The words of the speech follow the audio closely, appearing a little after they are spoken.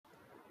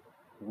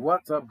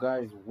What's up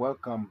guys,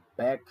 welcome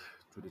back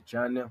to the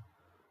channel.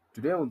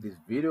 Today on this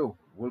video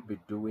we'll be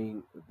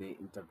doing the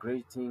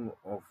integrating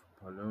of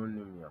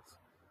polynomials.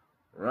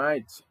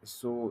 Right,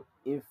 so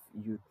if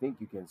you think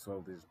you can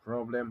solve this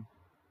problem,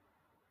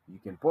 you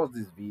can pause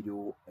this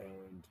video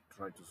and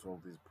try to solve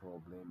this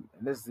problem,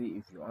 and let's see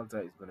if your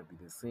answer is going to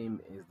be the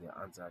same as the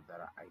answer that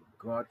I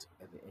got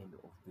at the end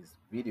of this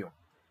video.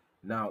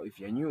 Now,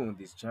 if you're new on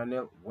this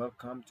channel,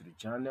 welcome to the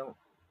channel,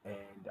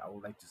 and I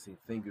would like to say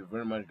thank you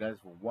very much guys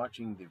for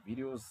watching the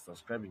videos,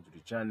 subscribing to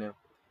the channel,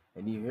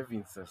 and if you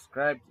haven't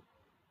subscribed,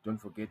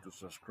 don't forget to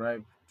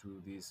subscribe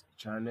to this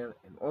channel,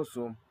 and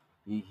also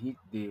you hit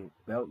the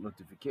bell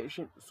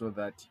notification so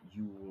that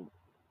you will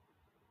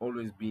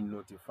always be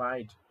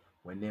notified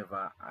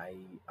whenever I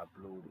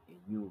upload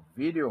a new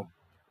video.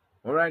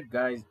 All right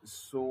guys,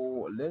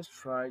 so let's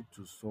try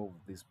to solve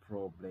this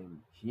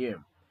problem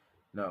here.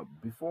 Now,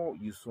 before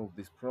you solve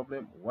this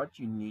problem, what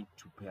you need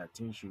to pay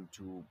attention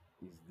to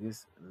is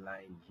this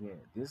line here.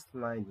 This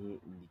line here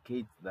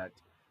indicates that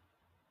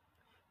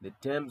the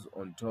terms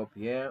on top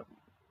here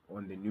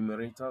on the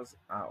numerators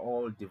are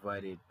all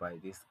divided by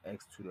this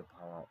x to the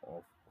power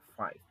of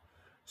 5.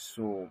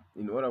 So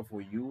in order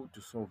for you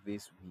to solve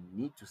this,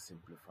 we need to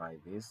simplify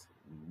this.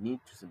 We need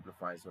to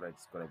simplify so that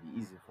it's going to be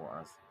easy for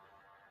us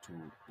to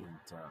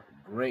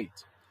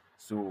integrate.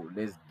 So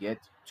let's get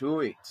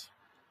to it.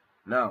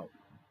 Now,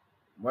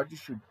 what you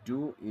should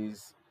do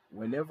is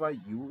whenever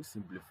you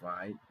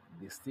simplify,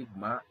 the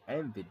sigma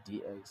and the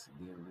dx,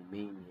 they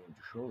remain here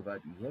to show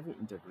that you haven't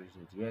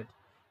integrated yet,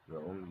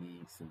 you're only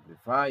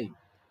simplifying.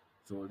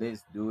 So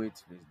let's do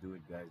it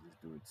guys, let's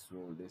do it.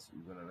 So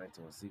we're gonna write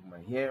our sigma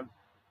here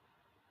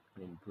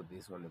and put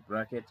this on the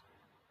bracket,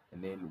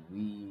 and then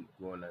we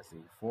gonna say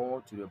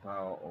 4 to the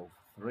power of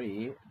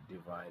 3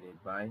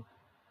 divided by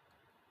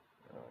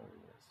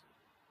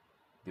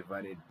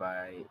divided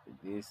by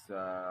this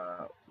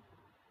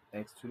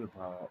x to the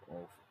power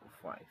of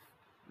 5.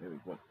 There we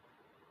go.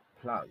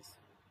 Plus,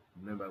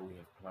 remember we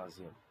have plus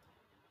here,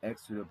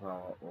 x to the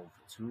power of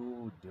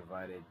 2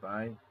 divided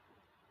by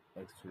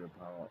x to the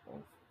power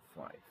of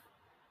 5,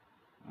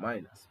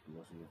 minus,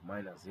 because we have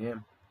minus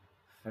here,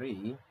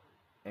 3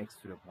 x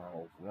to the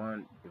power of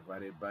 1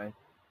 divided by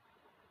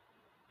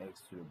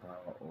x to the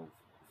power of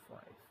 5,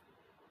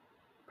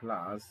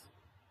 plus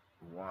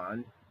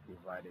 1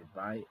 divided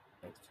by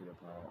x to the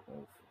power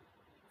of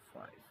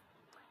 5.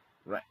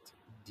 Right,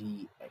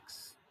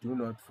 dx. Do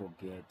not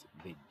forget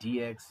the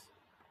dx,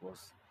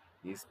 because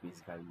this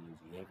basically means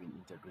we haven't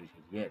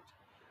integrated yet.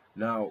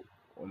 Now,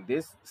 on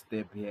this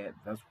step here,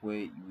 that's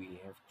where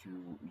we have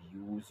to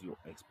use your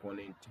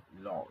exponent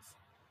laws.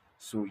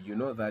 So you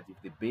know that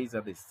if the bases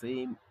are the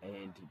same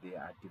and they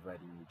are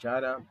dividing each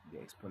other,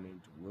 the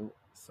exponent will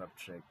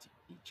subtract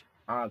each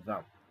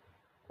other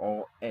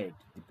or add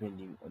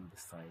depending on the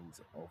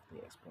signs of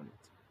the exponent.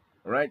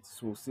 Alright,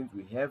 so since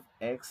we have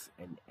x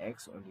and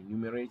x on the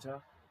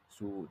numerator,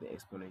 so the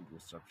exponent will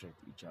subtract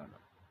each other.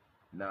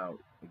 Now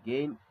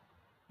again,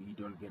 you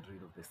don't get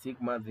rid of the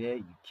sigma there,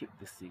 you keep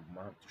the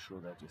sigma to show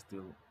that you're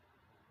still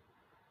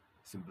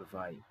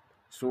simplifying.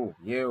 So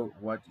here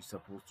what you're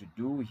supposed to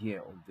do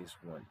here on this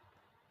one,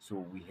 so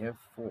we have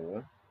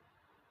 4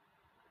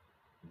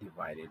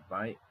 divided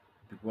by,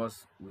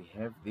 because we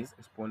have this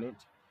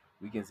exponent,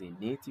 we can say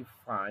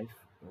 -5,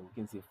 or we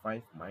can say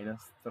 5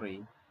 minus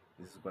 3.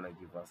 This is going to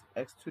give us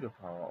x to the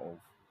power of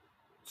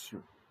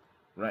 2.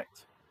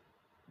 Right,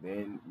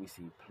 then we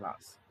say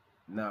plus.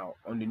 Now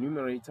on the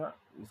numerator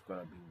it's going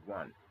to be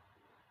 1,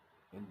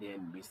 and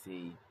then we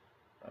say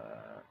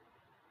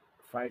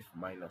 5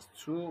 minus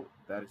 2,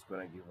 that is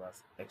going to give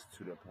us x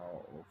to the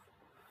power of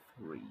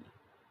 3.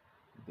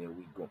 There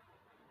we go.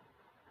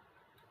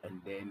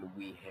 And then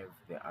we have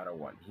the other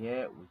one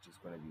here, which is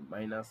going to be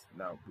minus.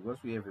 Now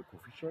because we have a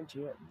coefficient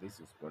here, this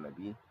is going to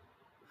be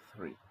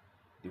 3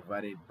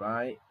 divided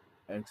by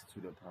x to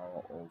the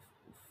power of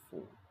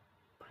 4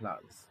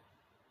 plus,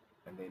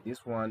 and then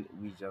this one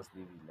we just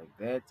leave it like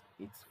that.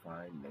 It's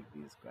fine like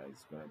this guys.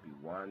 It's going to be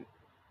 1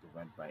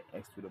 divided by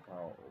x to the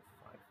power of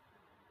 5,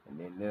 and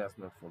then let us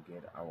not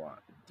forget our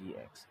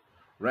dx.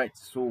 Right,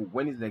 so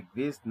when it's like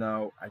this,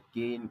 now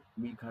again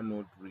we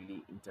cannot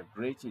really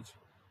integrate it.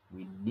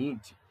 We need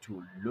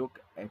to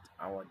look at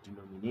our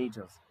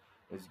denominators.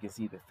 As you can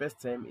see, the first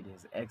term it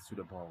has x to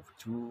the power of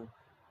 2,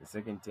 the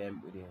second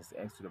term it has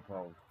x to the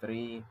power of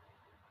 3,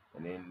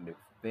 and then the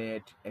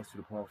third x to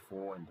the power of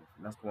 4, and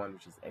the last one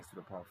which is x to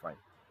the power of 5.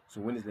 So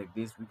when it's like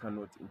this, we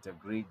cannot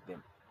integrate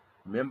them.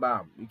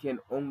 Remember, you can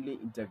only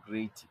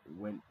integrate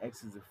when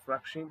x is a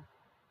fraction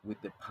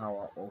with the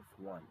power of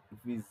 1.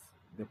 If it's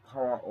the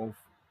power of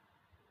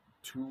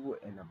 2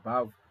 and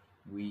above,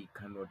 we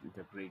cannot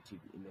integrate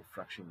it in a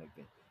fraction like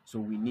that. So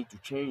we need to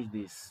change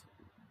this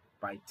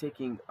by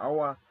taking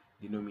our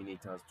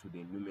denominators to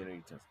the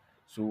numerators.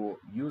 So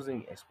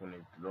using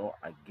exponent law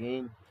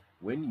again,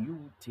 when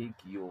you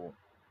take your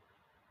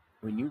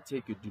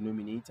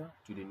denominator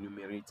to the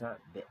numerator,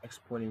 the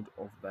exponent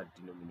of that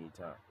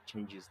denominator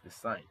changes the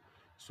sign.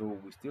 So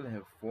we still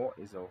have 4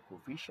 as our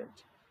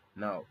coefficient,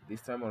 Now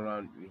this time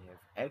around we have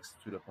x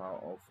to the power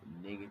of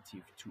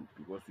negative 2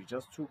 because we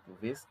just took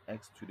this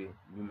x to the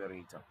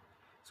numerator,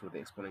 so the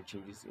exponent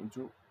changes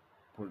into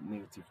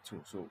negative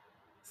 2. So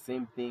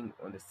same thing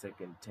on the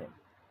second term.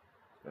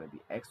 It's going to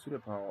be x to the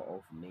power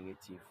of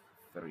negative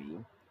 3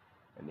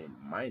 and then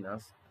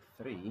minus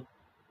 3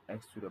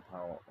 x to the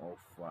power of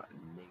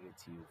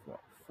negative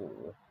 4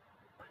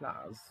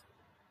 plus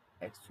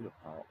x to the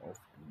power of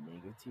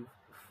negative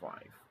 5.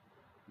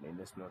 Then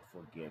let's not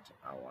forget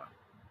our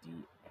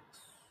dx,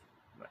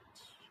 right?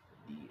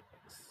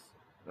 Dx,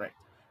 right?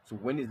 So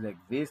when it's like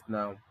this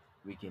now,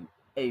 we can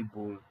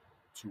able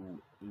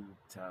to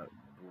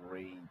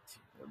integrate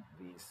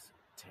these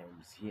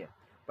terms here.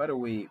 By the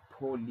way,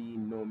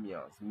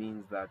 polynomials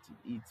means that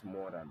it's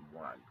more than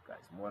one,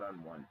 guys, more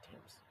than one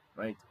terms,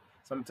 right?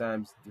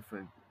 Sometimes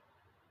different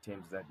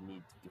terms that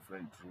need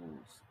different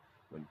rules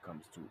when it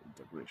comes to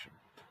integration.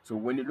 So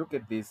when you look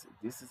at this,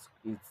 this is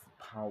its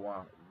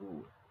power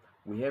rule.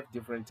 We have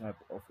different type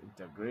of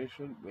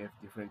integration, we have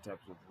different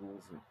types of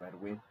rules, by the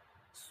way.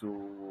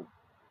 So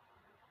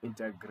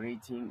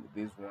integrating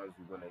these ones,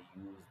 we're going to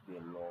use the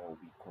law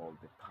we call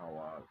the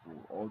power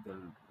rule, or the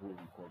rule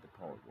we call the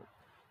power rule.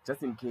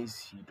 Just in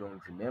case you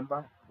don't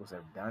remember, because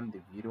I've done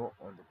the video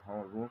on the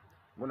power rule,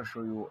 I'm going to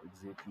show you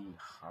exactly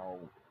how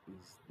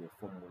is the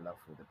formula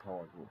for the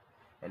power rule.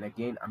 And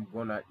again, I'm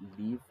gonna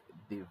leave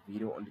the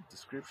video on the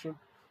description.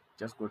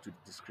 Just go to the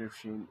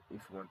description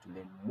if you want to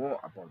learn more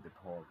about the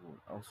power rule.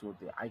 Also,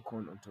 the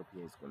icon on top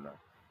here is gonna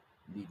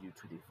lead you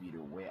to the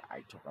video where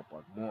I talk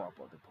about more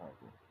about the power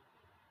rule.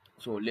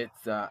 So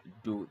let's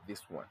do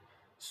this one.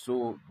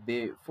 So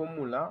the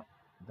formula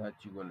that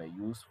you're gonna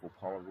use for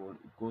power rule,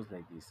 it goes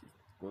like this.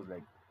 It goes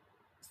like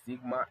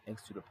sigma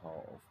x to the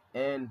power of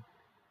n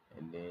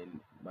and then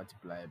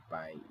multiply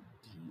by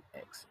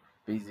dx.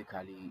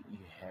 Basically you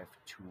have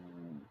to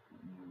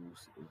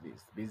use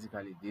this.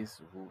 Basically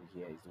this rule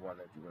here is the one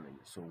that you're going to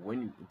use. So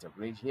when you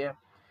integrate here,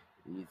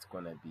 it's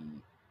going to be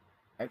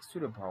x to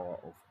the power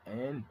of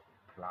n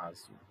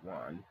plus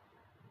 1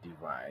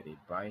 divided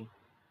by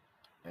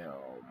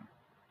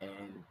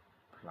n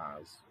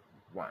plus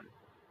 1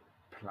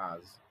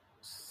 plus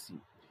c.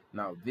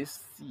 Now this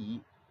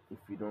c, if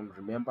you don't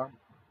remember,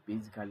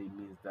 basically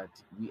means that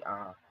we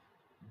are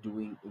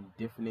doing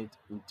indefinite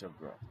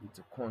integral. It's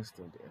a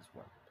constant as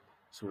well.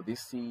 So this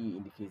C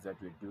indicates that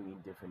we're doing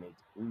indefinite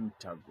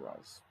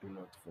integrals. Do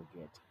not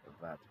forget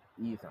that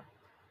either.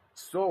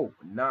 So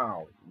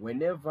now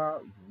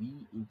whenever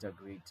we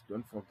integrate,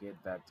 don't forget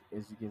that,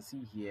 as you can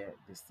see here,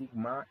 the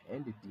sigma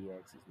and the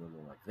dx is no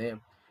longer there.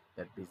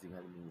 That basically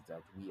means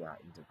that we are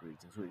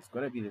integrating. So it's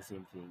going to be the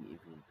same thing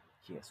even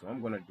here. So I'm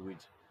going to do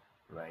it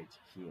right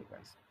here,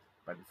 guys.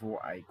 But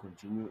before I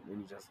continue, let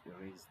me just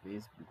erase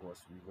this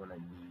because we're gonna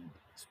need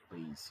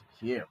space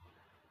here.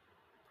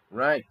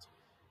 Right,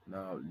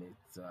 now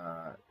let's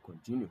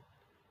continue.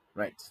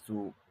 Right,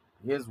 so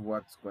here's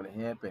what's gonna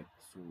happen.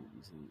 So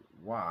we say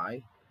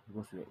y,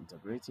 because we're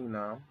integrating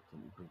now,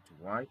 can equal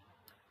to y.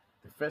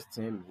 The first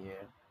term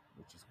here,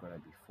 which is gonna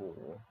be 4,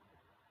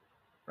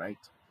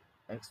 right?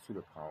 X to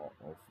the power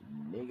of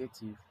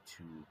negative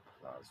 2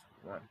 plus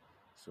 1.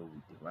 So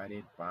we divide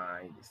it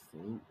by the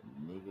same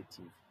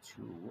negative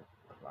 2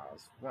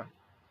 plus 1.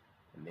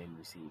 And then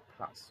we say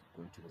plus,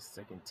 going to the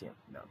second term.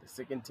 Now the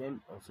second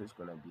term also is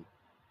going to be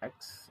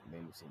x, and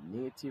then we say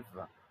negative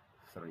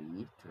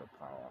 3 to the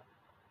power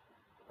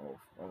of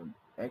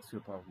x to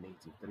the power of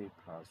negative 3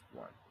 plus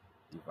 1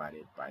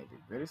 divided by the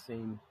very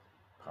same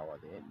power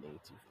there,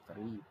 negative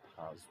 3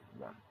 plus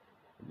 1.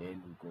 And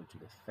then we go to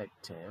the third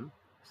term,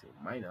 say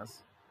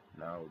minus.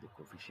 Now the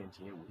coefficient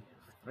here we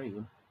have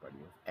 3, but we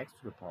have x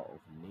to the power of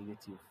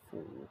negative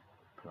 4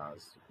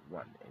 plus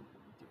 1, and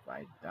we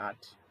divide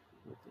that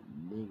with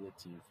the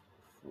negative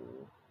 4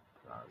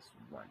 plus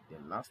 1.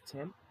 The last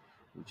term,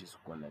 which is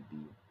gonna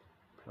be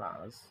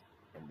plus,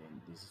 and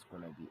then this is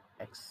gonna be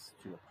x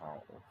to the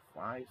power of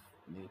 5,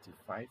 negative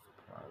 5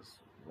 plus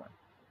 1.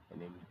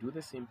 And then we do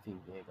the same thing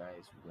here,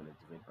 guys. We're gonna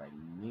divide by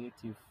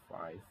negative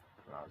 5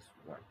 plus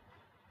 1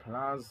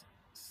 plus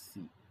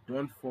c.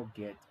 Don't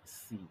forget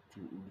c to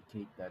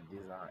indicate that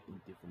these are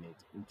indefinite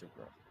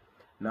integrals.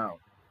 Now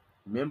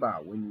remember,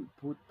 when you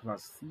put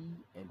plus c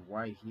and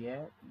y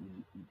here,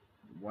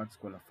 what's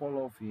going to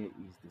fall off here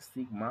is the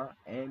sigma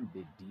and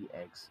the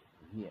dx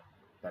here.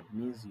 That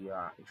means you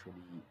are actually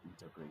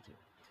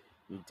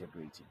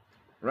integrating.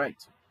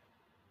 Right,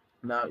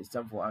 now it's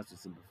time for us to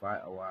simplify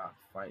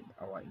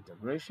our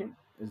integration.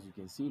 As you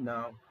can see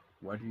now,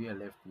 what we are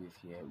left with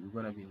here,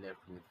 we're going to be left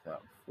with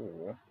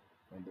 4,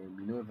 and then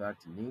we know that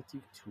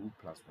negative 2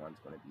 plus 1 is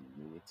going to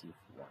be negative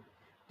 1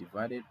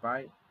 divided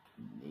by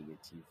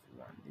negative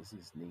 1. This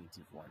is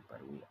negative 1, by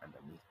the way,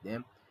 underneath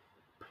them,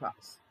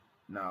 plus.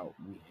 Now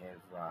we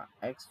have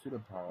x to the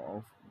power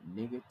of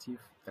negative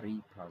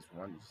 3 plus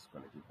 1, which is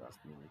going to give us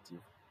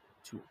negative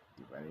 2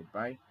 divided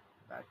by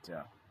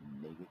that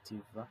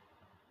negative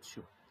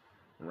 2.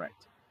 Right,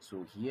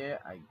 so here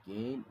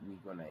again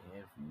we're gonna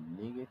have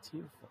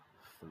negative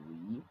 3,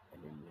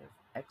 and then we have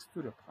x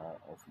to the power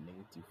of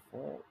negative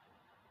 4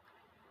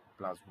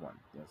 plus 1,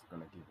 that's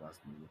gonna give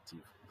us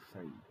negative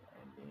 3,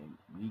 and then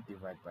we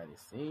divide by the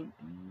same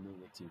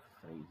negative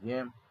 3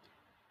 here,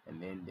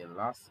 and then the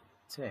last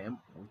term,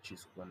 which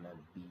is gonna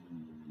be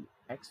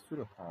x to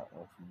the power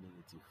of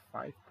negative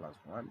 5 plus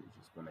 1,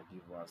 which is gonna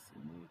give us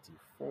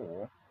negative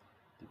 4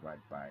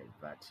 divided by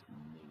that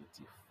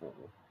negative 4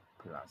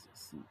 plus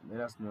c. Let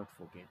us not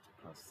forget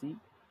plus c,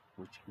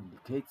 which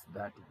indicates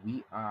that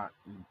we are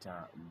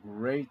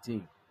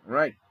integrating,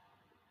 right?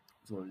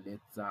 So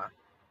let's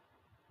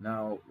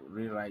now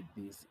rewrite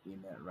this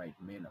in a right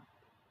manner.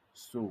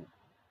 So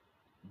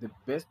the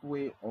best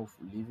way of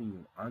leaving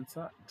your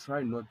answer,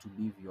 try not to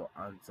leave your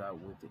answer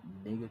with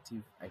a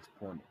negative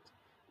exponent.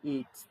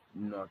 It's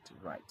not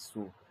right.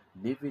 So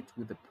leave it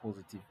with a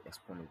positive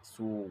exponent.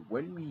 So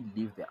when we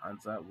leave the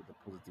answer with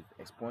a positive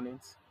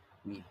exponent,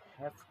 we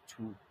have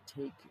to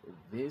take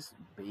this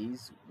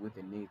base with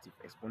a negative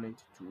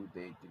exponent to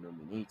the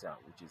denominator,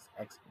 which is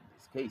x in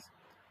this case.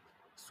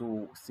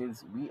 So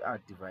since we are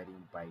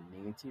dividing by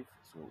negative,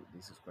 so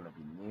this is going to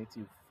be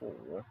negative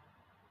 4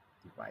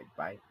 divided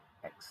by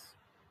x.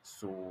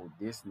 So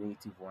this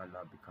negative 1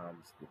 now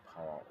becomes the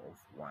power of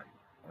 1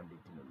 on the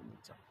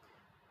denominator,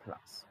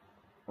 plus,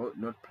 oh,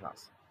 not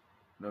plus,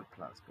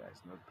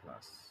 guys, not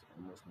plus.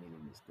 Almost made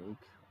a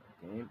mistake.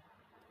 Okay,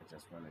 I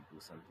just want to do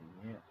something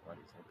here. What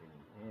is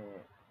happening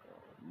here?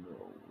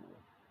 Oh,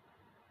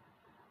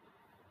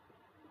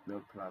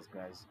 no plus,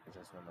 guys. I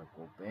just want to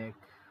go back.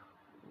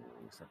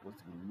 Oh, it's supposed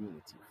to be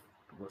negative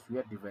because we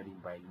are dividing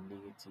by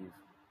negative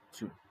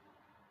 2.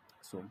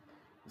 So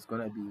it's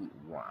gonna be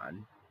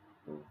 1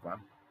 over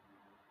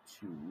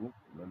 2.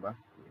 Remember,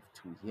 we have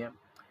 2 here,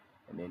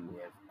 and then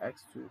we have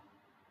x to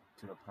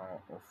the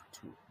power of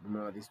 2.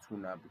 Remember, this 2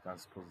 now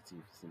becomes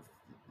positive since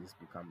this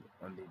becomes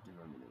on the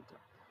denominator.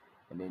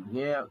 And then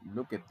here,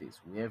 look at this.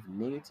 We have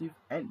negative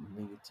and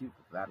negative.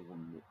 That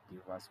will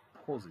give us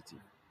positive.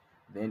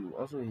 Then we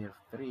also have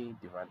 3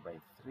 divided by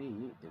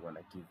 3. They're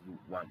gonna give you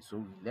 1. So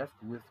we left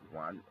with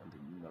 1 on the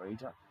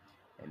numerator,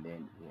 and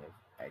then we have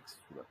x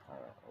to the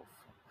power of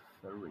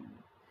 3.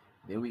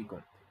 There we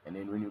go. And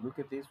then when you look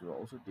at this, we're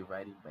also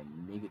dividing by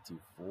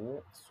negative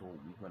 4. So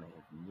we're gonna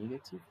have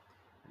negative,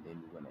 and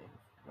then we're gonna have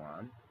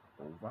 1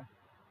 over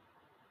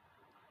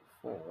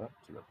 4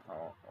 to the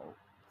power of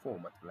 4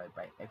 multiplied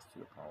by x to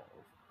the power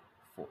of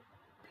 4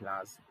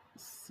 plus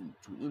c,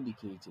 to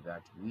indicate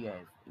that we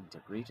have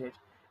integrated,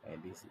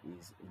 and this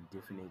is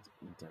indefinite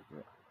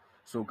integral.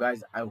 So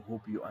guys, I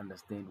hope you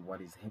understand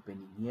what is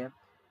happening here.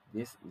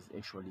 This is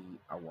actually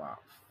our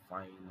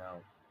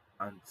final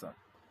answer.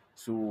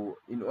 So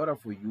in order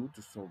for you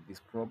to solve this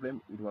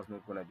problem, it was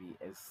not going to be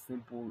as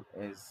simple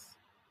as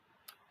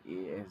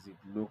it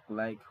looked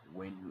like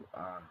when you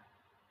are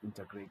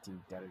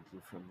integrating directly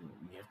from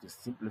here. You have to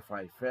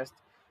simplify first,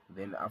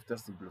 then after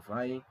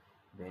simplifying,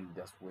 then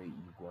that's where you're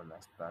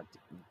gonna start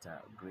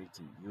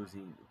integrating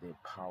using the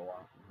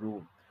power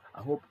rule.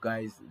 I hope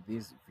guys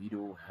this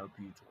video helped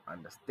you to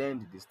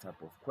understand this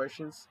type of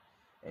questions,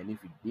 and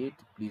if it did,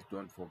 please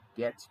don't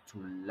forget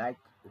to like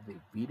the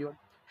video,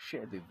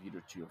 share the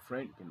video to your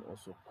friend. You can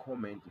also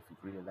comment if you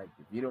really like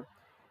the video.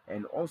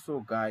 And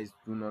also guys,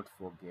 do not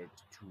forget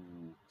to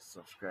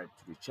subscribe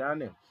to the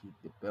channel, hit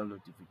the bell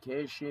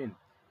notification,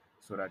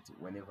 so that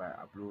whenever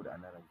I upload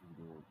another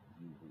video,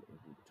 you will be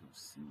able to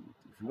see it.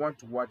 If you want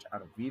to watch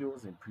other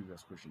videos and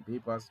previous question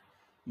papers,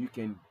 you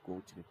can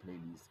go to the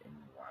playlist and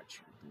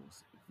watch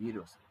those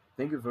videos.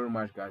 Thank you very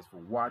much guys for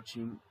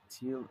watching.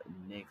 Till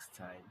next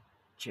time,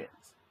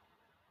 cheers.